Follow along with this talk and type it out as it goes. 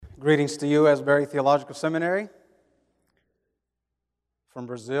Greetings to you, Asbury Theological Seminary, from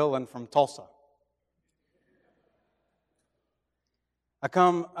Brazil and from Tulsa. I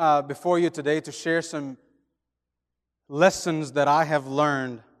come before you today to share some lessons that I have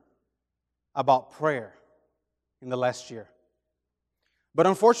learned about prayer in the last year. But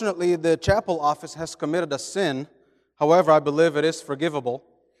unfortunately, the chapel office has committed a sin. However, I believe it is forgivable.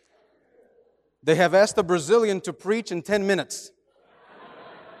 They have asked a Brazilian to preach in 10 minutes.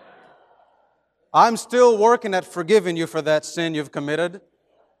 I'm still working at forgiving you for that sin you've committed,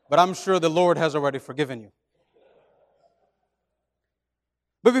 but I'm sure the Lord has already forgiven you.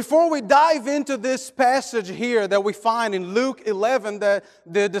 But before we dive into this passage here that we find in Luke 11, that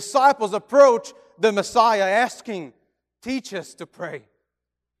the disciples approach the Messiah asking, "Teach us to pray,"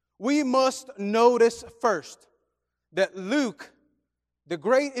 we must notice first that Luke, the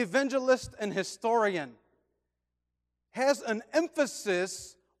great evangelist and historian, has an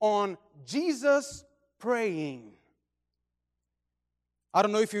emphasis on Jesus praying. I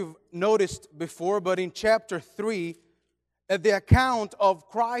don't know if you've noticed before, but in chapter 3, at the account of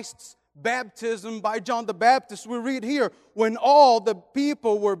Christ's baptism by John the Baptist, we read here, when all the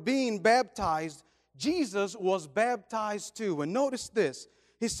people were being baptized, Jesus was baptized too. And notice this,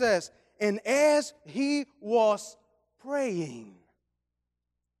 he says, "And as he was praying,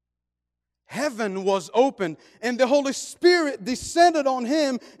 heaven was opened, and the Holy Spirit descended on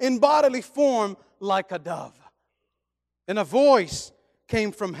him in bodily form like a dove. And a voice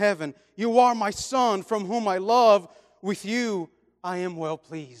came from heaven, 'You are my Son, from whom I love. With you I am well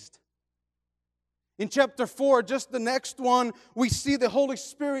pleased.'" In chapter 4, just the next one, we see the Holy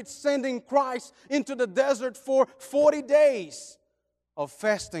Spirit sending Christ into the desert for 40 days of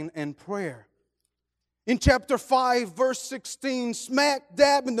fasting and prayer. In chapter 5, verse 16, smack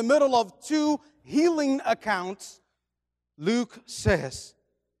dab in the middle of two healing accounts, Luke says,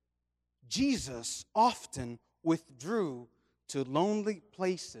 Jesus often withdrew to lonely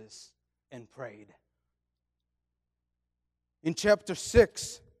places and prayed. In chapter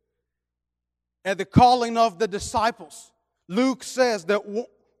 6, at the calling of the disciples, Luke says that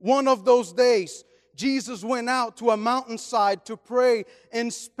one of those days, Jesus went out to a mountainside to pray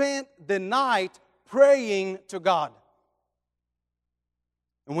and spent the night praying to God.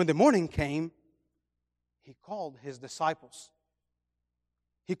 And when the morning came, he called his disciples.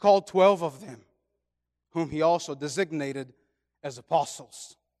 He called 12 of them, whom he also designated as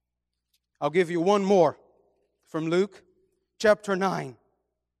apostles. I'll give you one more from Luke chapter 9,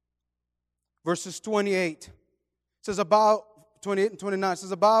 verses 28. It says about 28 and 29. It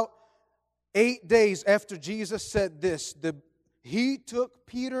says about 8 days after Jesus said this, he took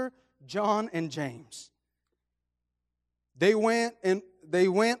Peter, John, and James. They went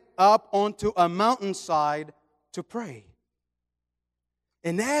up onto a mountainside to pray.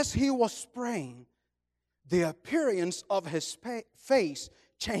 And as he was praying, the appearance of his face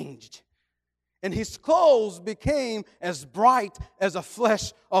changed, and his clothes became as bright as a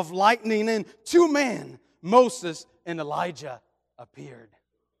flash of lightning, and two men, Moses and Elijah, appeared.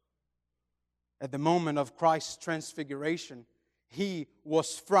 At the moment of Christ's transfiguration, he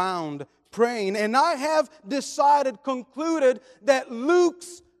was found praying. And I have concluded that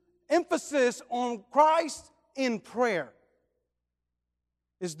Luke's emphasis on Christ in prayer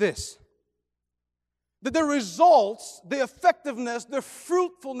is this: that the results, the effectiveness, the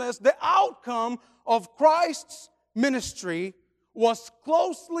fruitfulness, the outcome of Christ's ministry was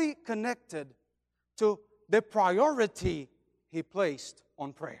closely connected to the priority he placed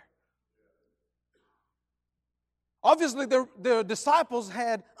on prayer. Obviously, the disciples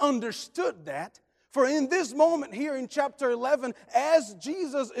had understood that. For in this moment here in chapter 11, as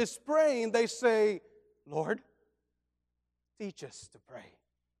Jesus is praying, they say, "Lord, teach us to pray."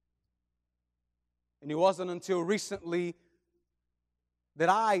 And it wasn't until recently that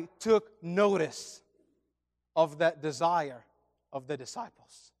I took notice of that desire of the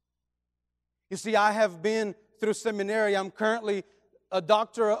disciples. You see, I have been through seminary. I'm currently a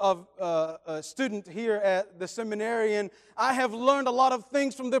doctor of a student here at the seminary, and I have learned a lot of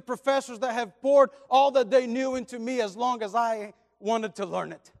things from the professors that have poured all that they knew into me as long as I wanted to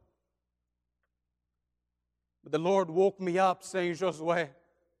learn it. But the Lord woke me up saying, "Josué,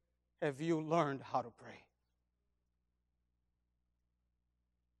 have you learned how to pray?"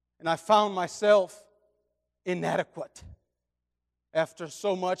 And I found myself inadequate after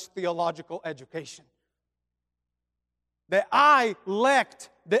so much theological education, that I lacked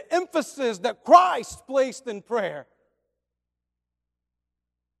the emphasis that Christ placed in prayer.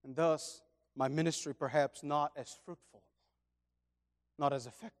 And thus, my ministry perhaps not as fruitful, not as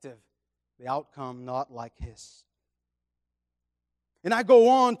effective, the outcome not like his. And I go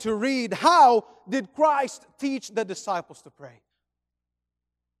on to read, how did Christ teach the disciples to pray?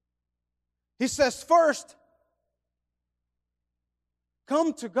 He says, first,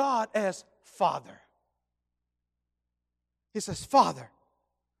 come to God as Father. He says, Father,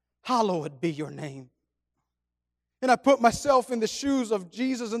 hallowed be your name. And I put myself in the shoes of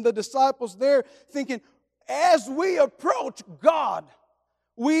Jesus and the disciples there, thinking, as we approach God,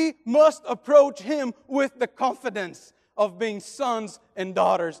 we must approach Him with the confidence of being sons and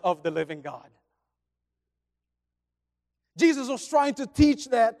daughters of the living God. Jesus was trying to teach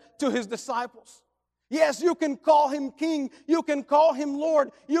that to His disciples. Yes, you can call Him King, you can call Him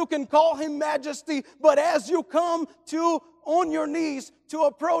Lord, you can call Him Majesty, but as you come on your knees to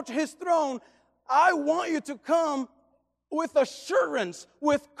approach His throne, I want you to come with assurance,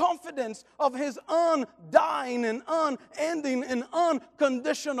 with confidence of His undying and unending and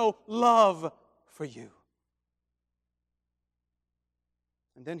unconditional love for you.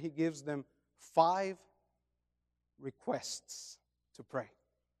 And then He gives them 5 requests to pray.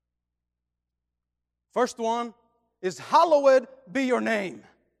 First one is, hallowed be your name.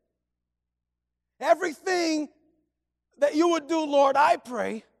 Everything that you would do, Lord, I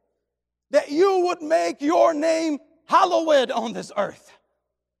pray that you would make your name hallowed on this earth.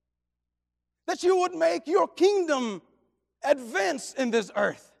 That you would make your kingdom advance in this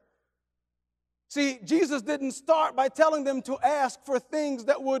earth. See, Jesus didn't start by telling them to ask for things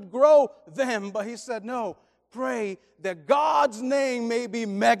that would grow them, but He said, no, pray that God's name may be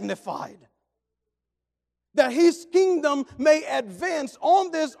magnified. That His kingdom may advance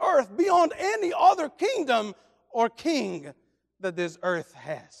on this earth beyond any other kingdom or king that this earth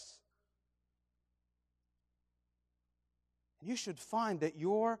has. You should find that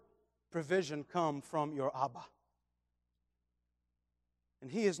your provision comes from your Abba.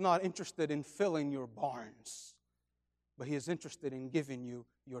 And He is not interested in filling your barns, but He is interested in giving you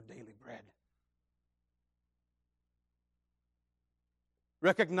your daily bread.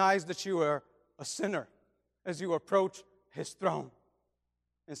 Recognize that you are a sinner as you approach His throne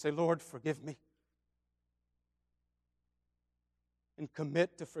and say, Lord, forgive me. And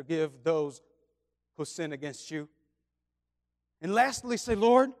commit to forgive those who sin against you. And lastly, say,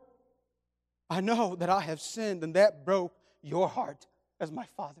 Lord, I know that I have sinned and that broke your heart as my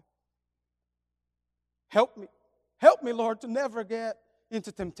Father. Help me. Help me, Lord, to never get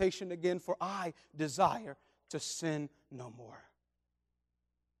into temptation again, for I desire to sin no more.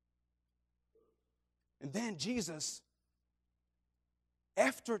 And then Jesus,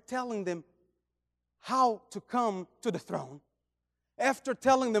 after telling them how to come to the throne, after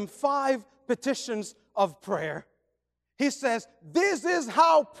telling them 5 petitions of prayer, He says, this is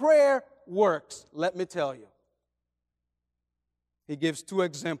how prayer works. Let me tell you. He gives 2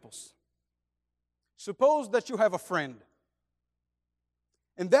 examples. Suppose that you have a friend,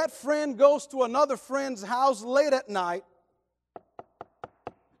 and that friend goes to another friend's house late at night,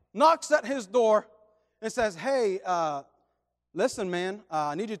 knocks at his door, and says, hey, listen, man,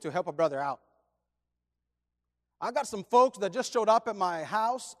 I need you to help a brother out. I got some folks that just showed up at my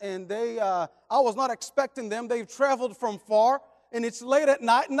house, and I was not expecting them. They've traveled from far, and it's late at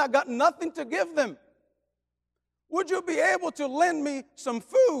night, and I got nothing to give them. Would you be able to lend me some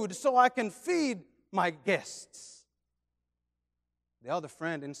food so I can feed my guests? The other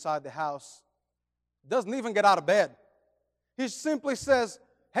friend inside the house doesn't even get out of bed. He simply says,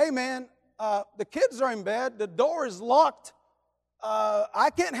 hey, man, the kids are in bed. The door is locked. I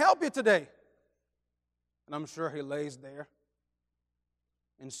can't help you today. And I'm sure he lays there.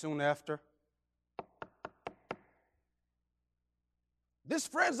 And soon after, this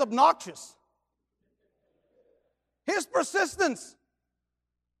friend's obnoxious. His persistence.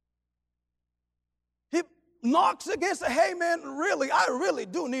 He knocks against it. Hey, man, I really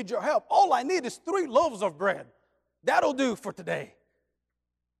do need your help. All I need is 3 loaves of bread. That'll do for today.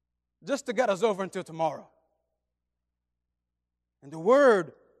 Just to get us over until tomorrow. And the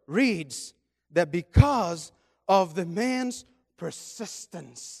word reads that because of the man's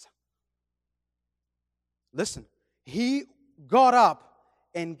persistence, listen, he got up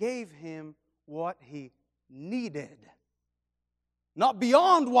and gave him what he needed. Not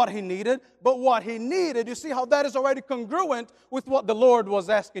beyond what he needed, but what he needed. You see how that is already congruent with what the Lord was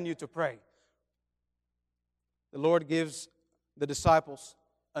asking you to pray. The Lord gives the disciples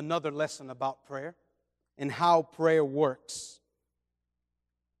another lesson about prayer and how prayer works.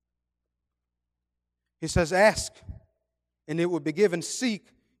 He says, ask, and it will be given. Seek,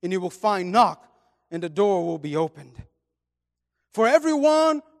 and you will find. Knock, and the door will be opened. For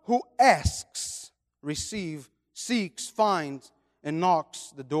everyone who asks, receives, seeks, finds, and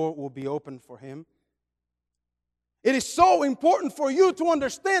knocks, the door will be opened for him. It is so important for you to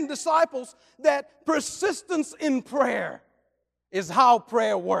understand, disciples, that persistence in prayer is how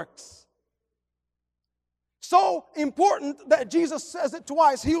prayer works. So important that Jesus says it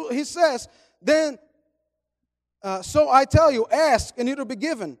twice. He says, then, so I tell you, ask and it will be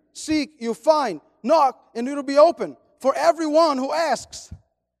given. Seek, you find. Knock and it will be open. For everyone who asks,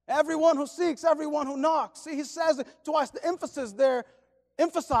 everyone who seeks, everyone who knocks. See, he says it twice. The emphasis there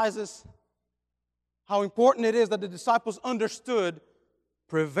emphasizes how important it is that the disciples understood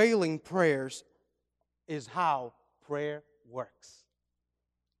prevailing prayers is how prayer works.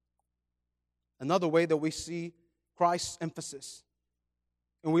 Another way that we see Christ's emphasis,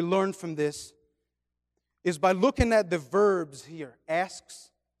 and we learn from this, is by looking at the verbs here: asks,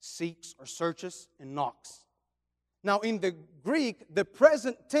 seeks, or searches, and knocks. Now, in the Greek, the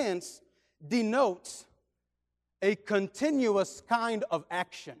present tense denotes a continuous kind of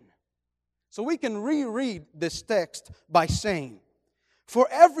action. So we can reread this text by saying, for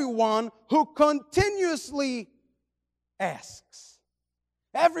everyone who continuously asks,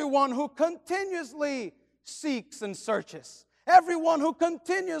 everyone who continuously seeks and searches, everyone who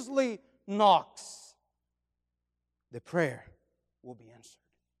continuously knocks, the prayer will be answered.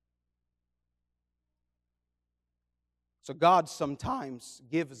 So God sometimes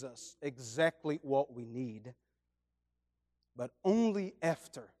gives us exactly what we need, but only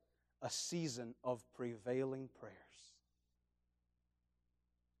after a season of prevailing prayers.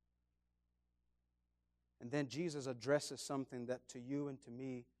 And then Jesus addresses something that to you and to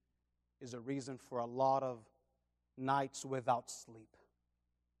me is a reason for a lot of nights without sleep.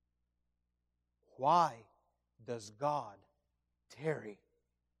 Why does God tarry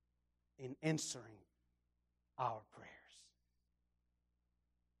in answering our prayers?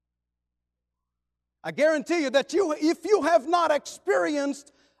 I guarantee you that if you have not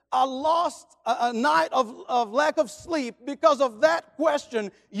experienced a night of lack of sleep because of that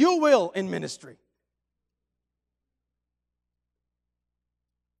question, you will in ministry.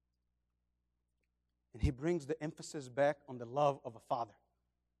 And he brings the emphasis back on the love of a father.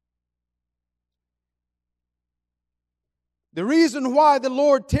 The reason why the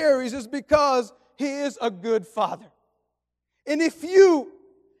Lord tarries is because He is a good father. And if you,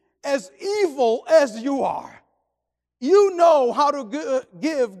 as evil as you are, you know how to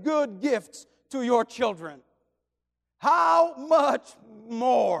give good gifts to your children, how much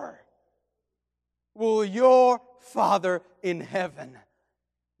more will your Father in heaven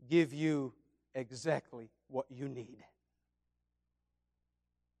give you exactly what you need?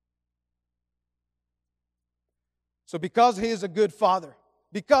 So because He is a good Father,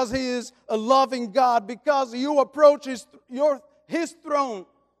 because He is a loving God, because you approach His throne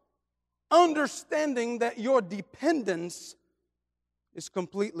understanding that your dependence is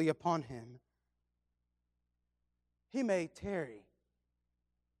completely upon Him, He may tarry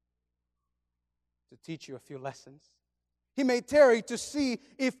to teach you a few lessons. He may tarry to see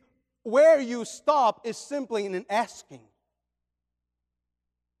if where you stop is simply in an asking.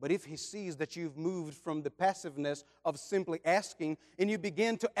 But if He sees that you've moved from the passiveness of simply asking and you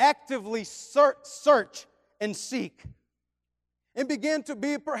begin to actively search and seek, and begin to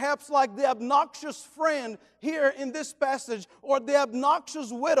be perhaps like the obnoxious friend here in this passage or the obnoxious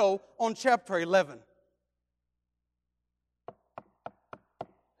widow on chapter 11.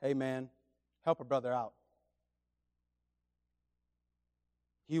 Hey man, help a brother out.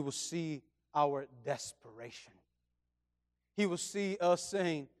 He will see our desperation. He will see us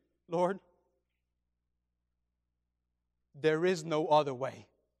saying, Lord, there is no other way.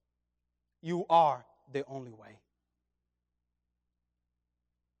 You are the only way.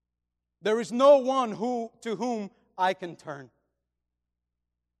 There is no one to whom I can turn.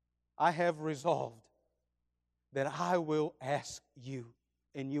 I have resolved that I will ask you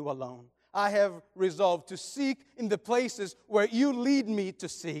and you alone. I have resolved to seek in the places where you lead me to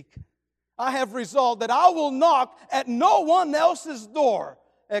seek. I have resolved that I will knock at no one else's door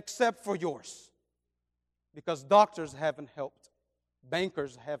except for yours. Because doctors haven't helped.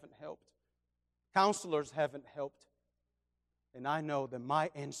 Bankers haven't helped. Counselors haven't helped. And I know that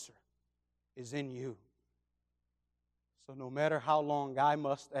my answer is in you. So no matter how long I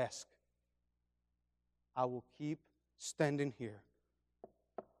must ask, I will keep standing here,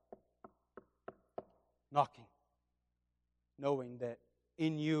 knocking, knowing that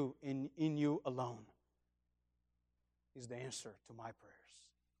in you alone is the answer to my prayers.